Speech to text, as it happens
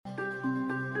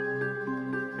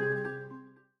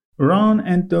Ron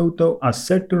and Toto are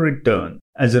set to return,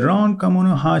 as Ron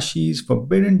Kamonohashi's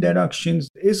forbidden deductions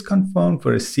is confirmed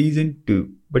for a season 2,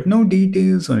 but no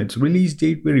details on its release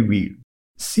date were revealed.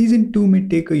 Season 2 may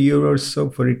take a year or so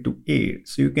for it to air,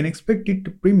 so you can expect it to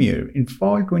premiere in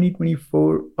fall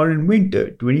 2024 or in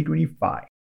winter 2025.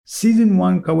 Season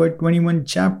 1 covered 21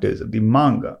 chapters of the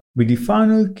manga, with the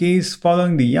final case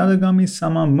following the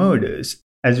Yadagami-sama murders,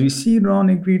 as we see Ron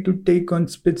agree to take on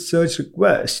Spit's search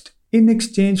request in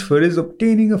exchange for his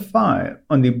obtaining a file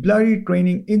on the bloody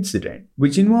training incident,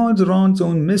 which involves Ron's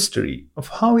own mystery of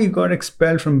how he got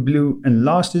expelled from Blue and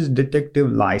lost his detective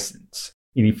license.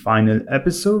 In the final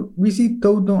episode, we see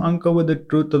Toto uncover the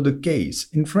truth of the case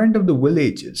in front of the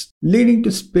villagers, leading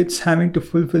to Spitz having to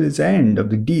fulfill his end of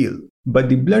the deal. But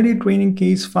the bloody training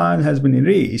case file has been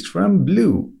erased from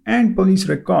Blue and police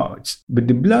records, with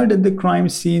the blood at the crime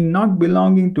scene not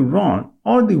belonging to Ron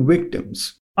or the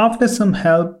victims. After some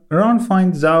help, Ron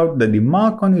finds out that the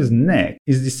mark on his neck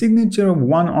is the signature of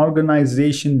one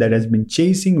organization that has been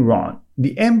chasing Ron,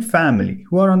 the M family,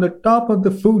 who are on the top of the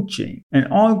food chain, and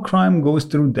all crime goes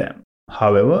through them.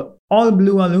 However, all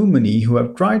Blue alumni who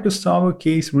have tried to solve a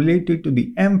case related to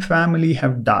the M family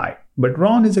have died, but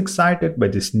Ron is excited by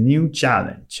this new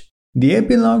challenge. The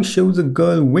epilogue shows a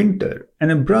girl, Winter,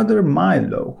 and a brother,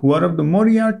 Milo, who are of the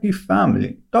Moriarty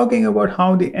family, talking about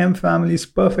how the M family's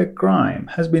perfect crime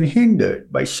has been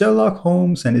hindered by Sherlock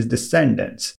Holmes and his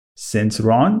descendants. Since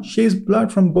Ron shares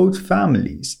blood from both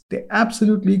families, they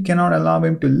absolutely cannot allow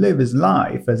him to live his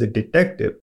life as a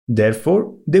detective.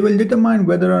 Therefore, they will determine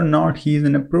whether or not he is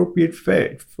an appropriate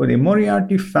fit for the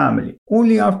Moriarty family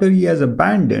only after he has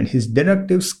abandoned his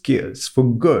deductive skills for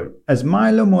good, as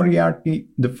Milo Moriarty,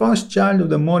 the first child of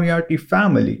the Moriarty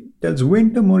family, tells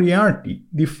Winter Moriarty,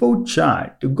 the fourth child,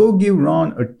 to go give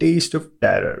Ron a taste of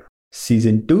terror.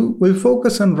 Season 2 will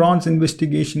focus on Ron's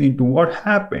investigation into what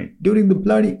happened during the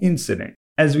bloody incident,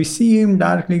 as we see him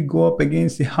directly go up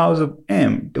against the House of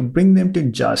M to bring them to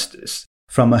justice.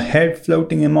 From a head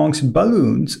floating amongst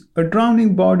balloons, a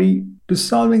drowning body, to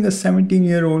solving a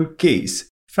 17-year-old case,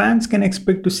 fans can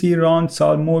expect to see Ron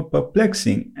solve more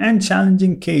perplexing and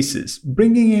challenging cases,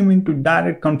 bringing him into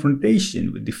direct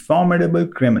confrontation with the formidable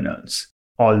criminals.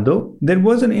 Although there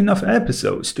wasn't enough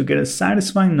episodes to get a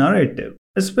satisfying narrative,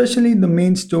 especially the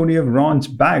main story of Ron's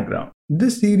background,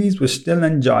 this series was still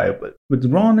enjoyable,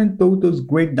 with Ron and Toto's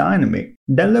great dynamic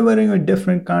delivering a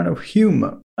different kind of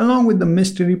humor, along with the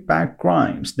mystery-packed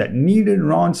crimes that needed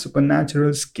Ron's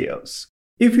supernatural skills.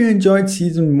 If you enjoyed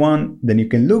Season 1, then you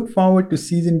can look forward to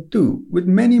Season 2 with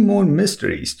many more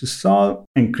mysteries to solve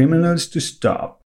and criminals to stop.